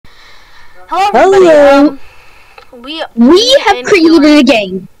Hello, everybody. Hello. We have created Keelan, a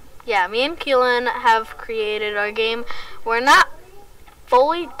game. Yeah, me and Keelan have created our game. We're not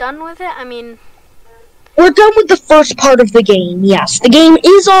fully done with it. I mean, We're done with the first part of the game. Yes, the game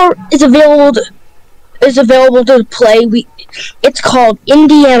is available to play. It's called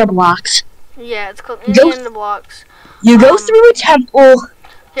Indiana Blocks. yeah, it's called Indiana Blocks. You go through a temple.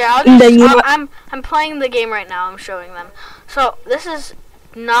 Yeah, and then I'm playing the game right now. I'm showing them. So this is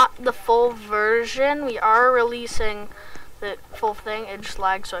not the full version. We are releasing the full thing. It just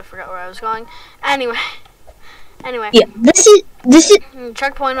lagged, so I forgot where I was going. Anyway. Yeah, this is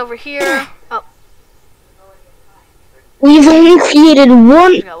checkpoint over here. Oh, we've only created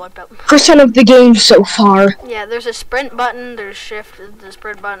 1% of the game so far. yeah, there's a sprint button. There's shift. The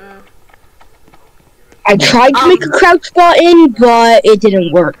sprint button. I tried to make a crouch button, but it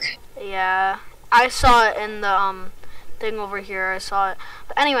didn't work. Yeah, I saw it in the thing over here. I saw it.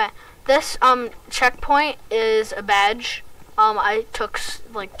 But anyway, this checkpoint is a badge. I took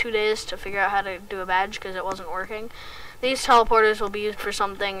like 2 days to figure out how to do a badge because it wasn't working. These teleporters will be used for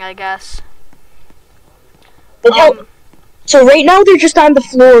something, I guess. So right now they're just on the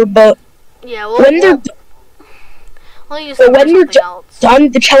floor, but yeah, when they're done,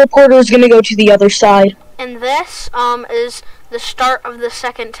 the teleporter is gonna go to the other side. And this is the start of the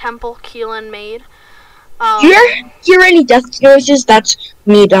second temple Keelan made. Do you hear any death noises? That's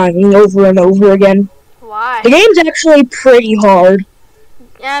me dying over and over again. Why? The game's actually pretty hard.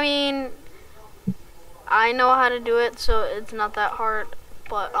 I mean, I know how to do it, so it's not that hard.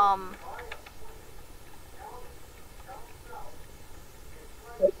 But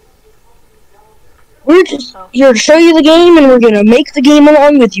we're just here to show you the game, and we're gonna make the game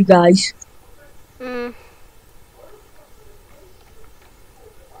along with you guys.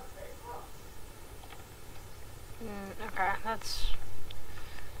 Okay, that's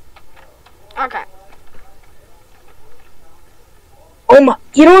okay. Oh my!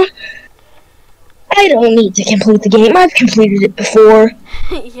 You know what? I don't need to complete the game. I've completed it before.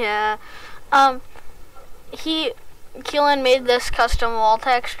 Yeah. Keelan made this custom wall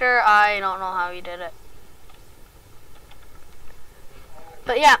texture. I don't know how he did it.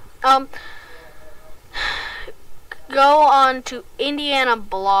 But yeah, go on to Indiana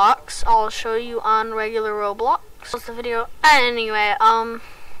Blocks. I'll show you on regular Roblox. That's the video. Anyway,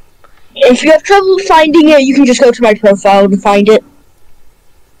 if you have trouble finding it, you can just go to my profile and find it.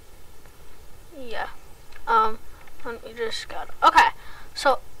 Yeah. Let me just okay.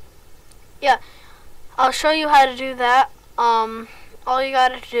 So, yeah. I'll show you how to do that. All you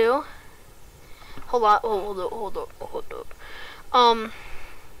gotta do. Hold on.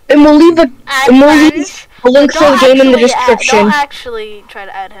 And we'll leave a link for the game in the description. Don't actually try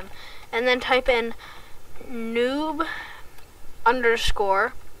to add him. And then type in noob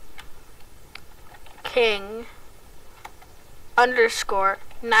 _ king _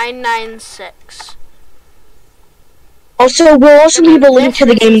 996. Also, we'll also leave a link to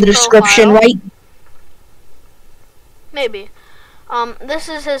the game in the description, right? Maybe. This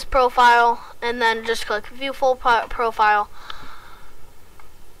is his profile, and then just click view full profile.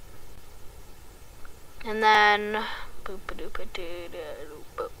 And then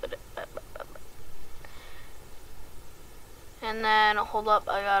hold up,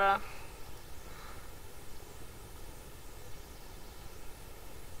 I gotta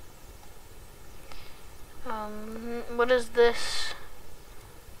what is this?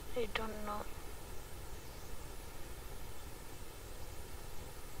 I don't know.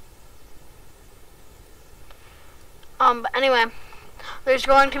 But anyway, there's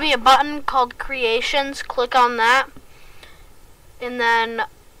going to be a button called Creations. Click on that, and then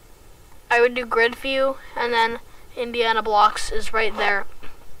I would do grid view, and then Indiana Blocks is right there.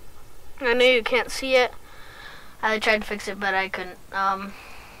 I know you can't see it. I tried to fix it, but I couldn't.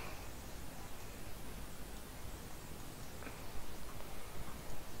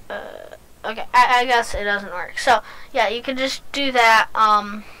 Okay, I guess it doesn't work. So yeah, you can just do that.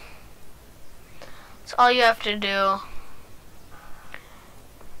 That's all you have to do.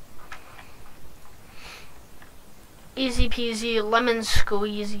 Easy peasy, lemon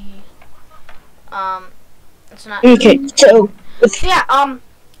squeezy. It's not. Okay, so yeah,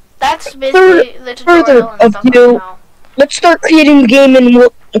 that's basically the tutorial. Further and stuff let's start creating the game, and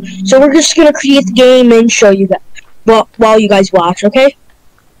so we're just gonna create the game and show you that while you guys watch, okay?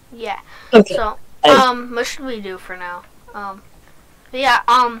 Yeah. Okay. So, what should we do for now? Yeah,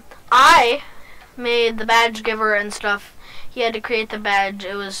 I made the badge giver and stuff. He had to create the badge.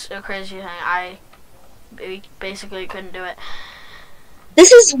 It was a crazy thing. I basically couldn't do it.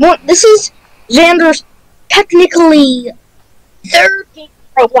 This is Xander's technically third game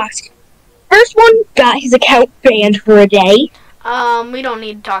Roblox. first one got his account banned for a day. We don't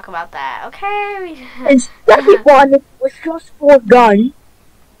need to talk about that, okay? And second one was just for gun.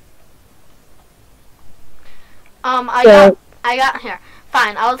 I got here.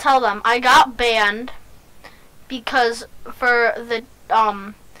 Fine, I'll tell them. I got banned because for the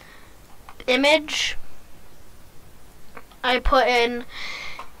image I put in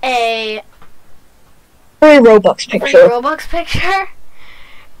a free Roblox picture.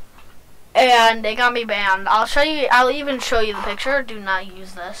 And it got me banned. I'll show you. I'll even show you the picture. Do not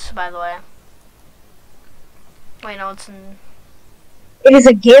use this, by the way. Wait, no, it's in. It is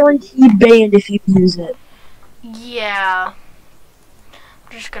a guaranteed ban if you use it. Yeah.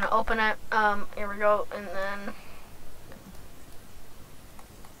 I'm just gonna open it. Here we go, and then.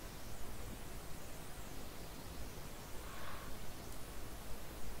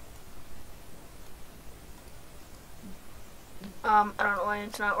 I don't know why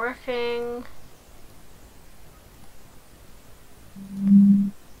it's not working.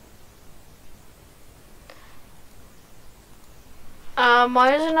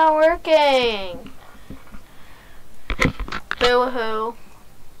 Why is it not working? Boo-hoo.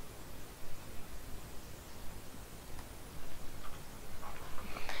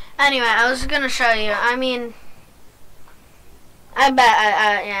 Anyway, I was gonna show you. I mean, I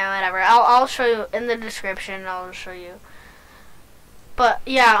bet, yeah, whatever. I'll show you in the description. I'll show you. But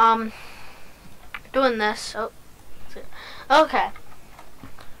yeah, doing this. Oh, okay.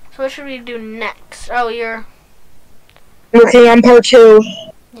 So what should we do next? Oh, you're working on part 2.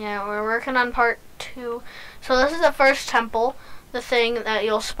 Yeah, we're working on part 2. So this is the first temple, the thing that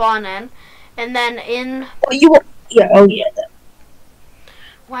you'll spawn in, and then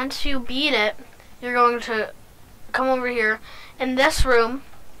once you beat it, you're going to come over here in this room.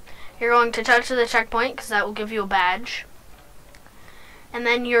 You're going to touch the checkpoint because that will give you a badge. And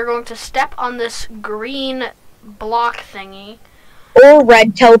then you're going to step on this green block thingy. Or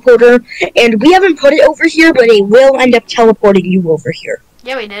red teleporter. And we haven't put it over here, but it will end up teleporting you over here.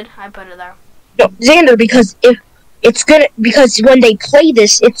 Yeah, we did. I put it there. No, Xander, because because when they play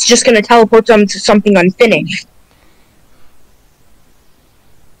this, it's just gonna teleport them to something unfinished.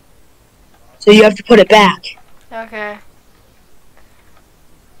 So you have to put it back. Okay.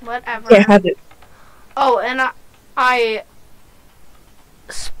 Whatever. Can't have it. Oh, and I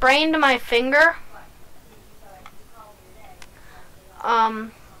sprained my finger.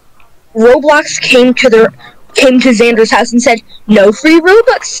 Roblox came to Xander's house and said, "No free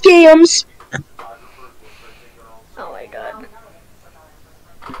Robux scams." Oh my god.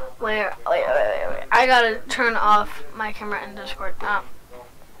 Wait. I gotta turn off my camera in Discord.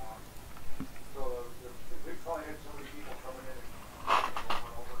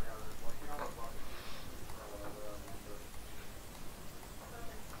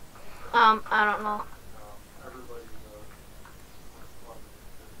 I don't know.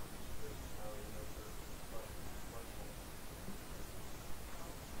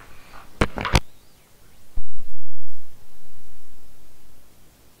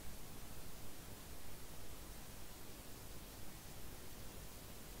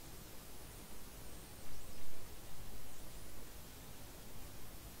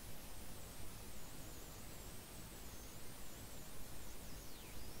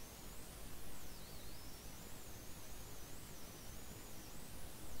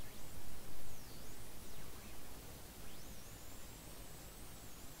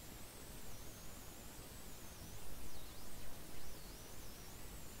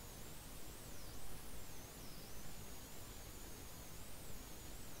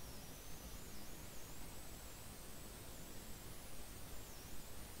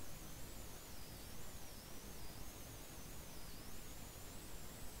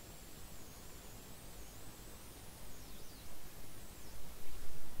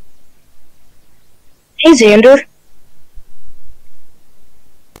 Hey, Xander.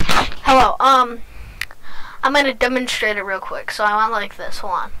 Hello. I'm gonna demonstrate it real quick. So I want like this.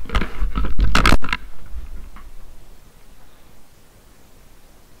 Hold on.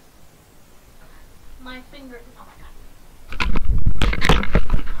 My finger. Oh my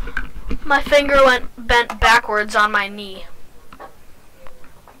god. My finger bent backwards on my knee.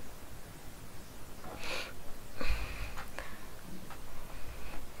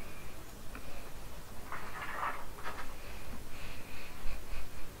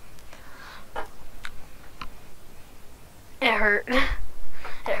 It hurt. It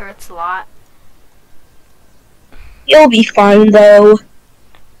hurts a lot. You'll be fine, though.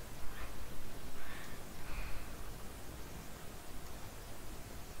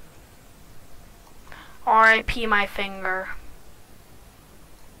 R.I.P. my finger.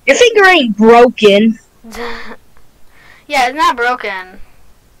 Your finger ain't broken. Yeah, it's not broken.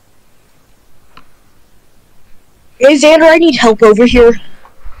 Hey, Xander, I need help over here.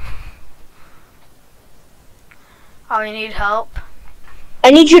 Oh, you need help?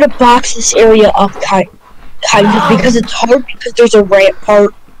 I need you to box this area up, kind of, because it's hard because there's a ramp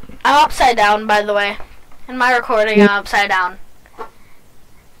part. I'm upside down, by the way. In my recording, I'm upside down.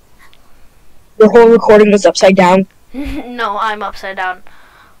 The whole recording was upside down. No, I'm upside down.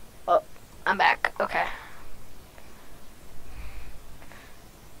 Oh, I'm back. Okay.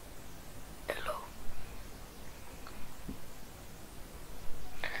 Hello.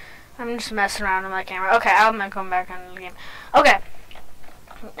 I'm just messing around with my camera. Okay, I'm gonna come back on the game. Okay.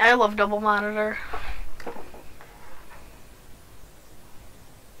 I love double monitor.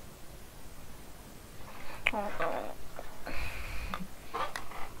 I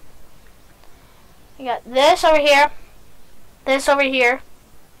got this over here, this over here,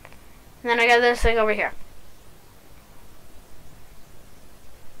 and then I got this thing over here.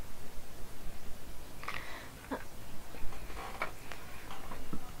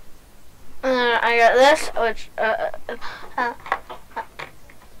 And then I got this, which,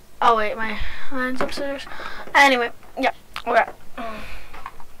 oh wait, mine's upstairs. Anyway, yeah, okay. I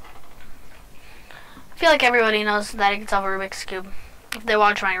feel like everybody knows that I can solve a Rubik's Cube if they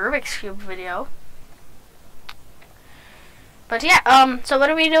watch my Rubik's Cube video. But yeah, so what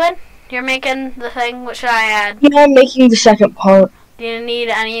are we doing? You're making the thing. What should I add? Yeah, I'm making the second part. Do you need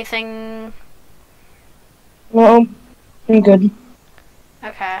anything? No, I'm good.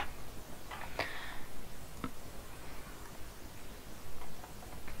 Okay.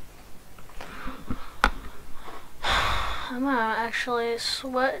 I'm gonna actually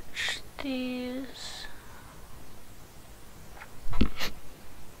switch these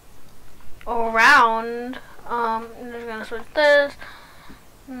around. I'm just gonna switch this,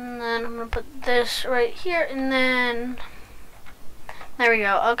 and then I'm gonna put this right here, and then there we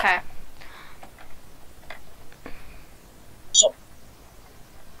go. Okay. So,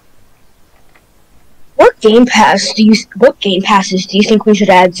 what game passes do you think we should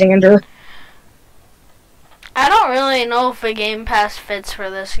add, Xander? I don't really know if a Game Pass fits for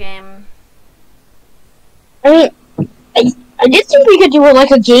this game. I mean, I did think we could do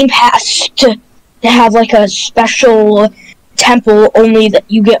like a Game Pass to have like a special temple only that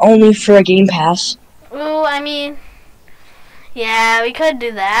you get only for a Game Pass. Ooh, I mean, yeah, we could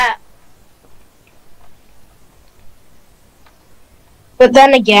do that. But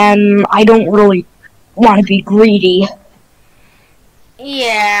then again, I don't really want to be greedy.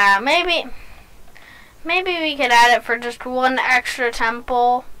 Yeah, maybe we could add it for just one extra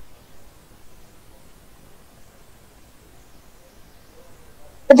temple.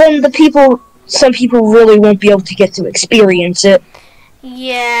 But then some people really won't be able to get to experience it.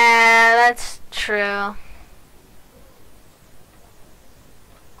 Yeah, that's true.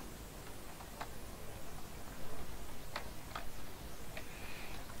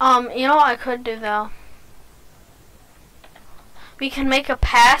 You know what I could do though? We can make a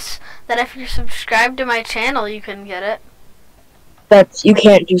pass that if you're subscribed to my channel, you can get it. You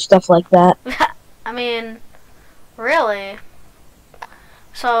can't do stuff like that. I mean, really?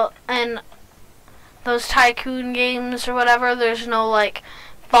 So, in those tycoon games or whatever, there's no, like,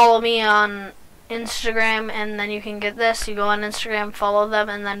 follow me on Instagram and then you can get this. You go on Instagram, follow them,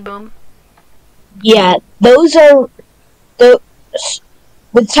 and then boom. Yeah,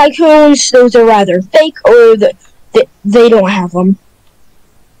 with tycoons, those are rather fake, or they don't have them.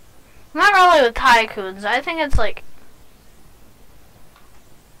 Not really with tycoons. I think it's like...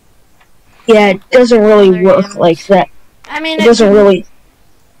 Yeah, it doesn't really work games like that. I mean, It doesn't really...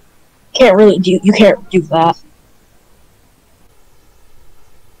 You can't do that.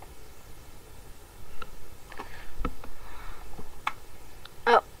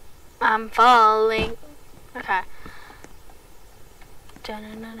 Oh, I'm falling. Okay.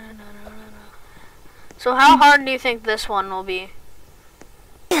 So how hard do you think this one will be?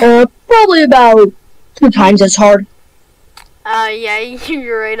 Probably about 2 times as hard. Yeah,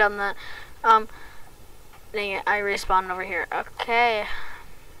 you're right on that. Dang it, I respawned over here. Okay.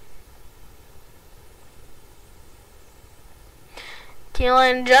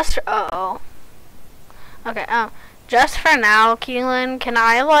 Keelan, okay, just for now, Keelan, can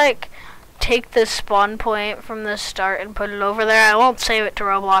I, like, take this spawn point from the start and put it over there? I won't save it to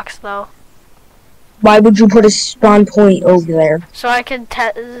Roblox, though. Why would you put a spawn point over there? So I could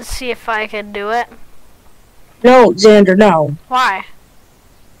see if I could do it. No, Xander, no. Why?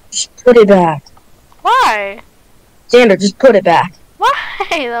 Just put it back. Why? Xander, just put it back. Why,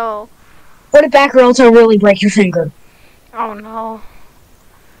 though? Put it back or else I'll really break your finger. Oh, no.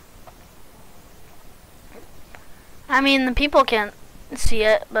 I mean, the people can't see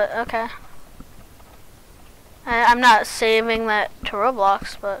it, but okay. I'm not saving that to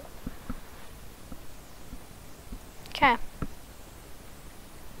Roblox, but okay.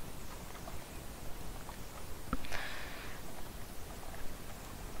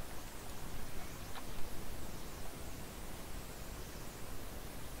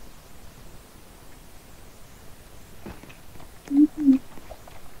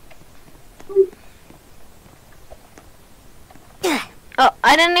 Oh,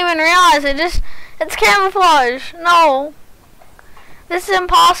 I didn't even realize it's camouflage. No. This is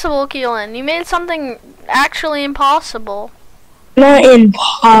impossible, Keelan. You made something actually impossible. Not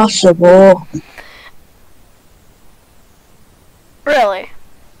impossible. Really?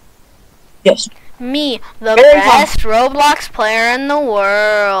 Yes. Me, the Very best Roblox player in the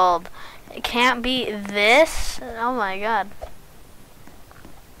world. It can't beat this? Oh my god.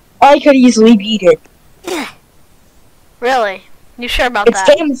 I could easily beat it. Really? You sure about It's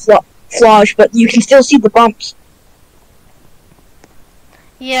that? camouflage, but you can still see the bumps.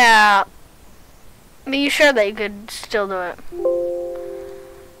 Yeah. But you sure that you could still do it?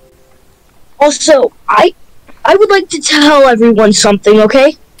 Also, I would like to tell everyone something,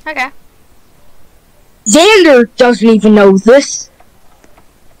 okay? Okay. Xander doesn't even know this.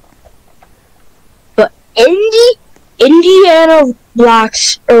 But Indiana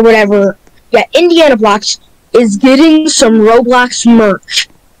Blocks, or whatever, yeah, Indiana Blocks is getting some Roblox merch.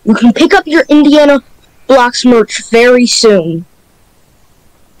 You can pick up your Indiana Blocks merch very soon.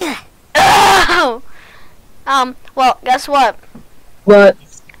 Oh! Well, guess what? But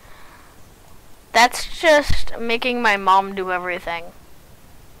That's just making my mom do everything.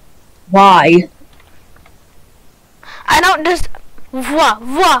 why? I don't just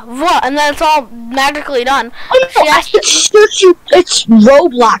and then it's all magically done. Oh, She no, has to, it's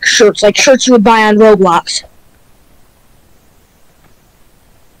Roblox shirts, like shirts you would buy on Roblox.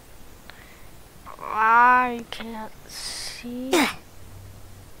 I can't see.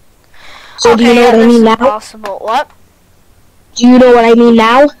 So do you know what I mean now? Impossible. What? Do you know what I mean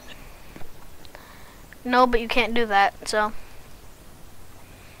now? No, but you can't do that, so.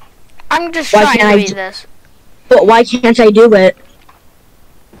 I'm just Why trying can't to I beat this. But why can't I do it?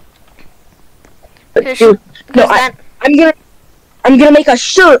 But Cause dude, no, then, I'm gonna make a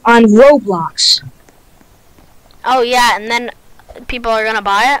shirt on Roblox. oh yeah, and then people are gonna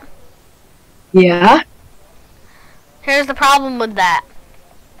buy it. Yeah. Here's the problem with that.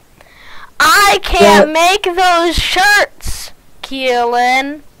 I can't make those shirts,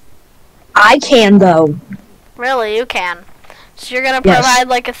 Keelan. I can though. Really, you can. So you're gonna Yes. provide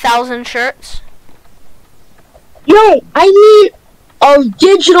like 1,000 shirts? No, I need a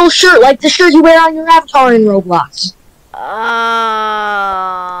digital shirt, like the shirt you wear on your avatar in Roblox.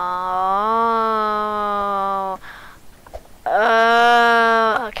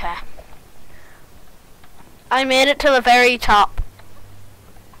 Okay. I made it to the very top.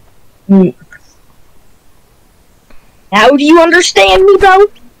 Now do you understand me, bro?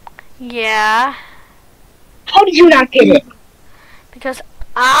 Yeah, How did you not get it? because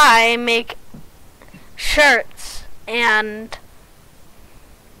I make shirts and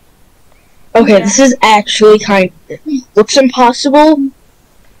Okay, Yeah. this is actually kind of looks impossible.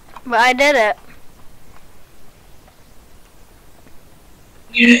 but I did it.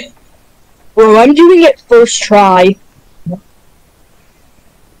 Bro, I'm doing it first try.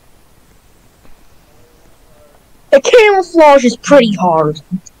 The camouflage is pretty hard.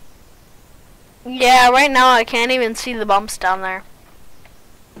 Yeah, right now I can't even see the bumps down there.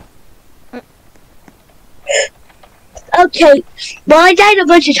 Okay, well I died a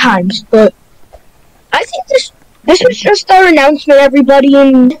bunch of times, but I think this was just our announcement, everybody,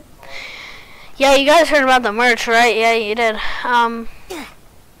 and Yeah, you guys heard about the merch, right? Yeah, you did.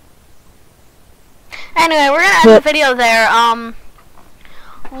 Anyway, we're gonna end the video there.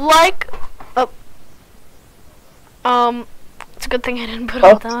 It's a good thing I didn't put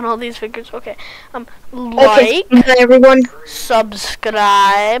all down all these figures. Okay. okay, Like, bye, everyone.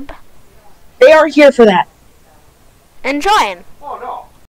 subscribe, They are here for that. and join. Oh no.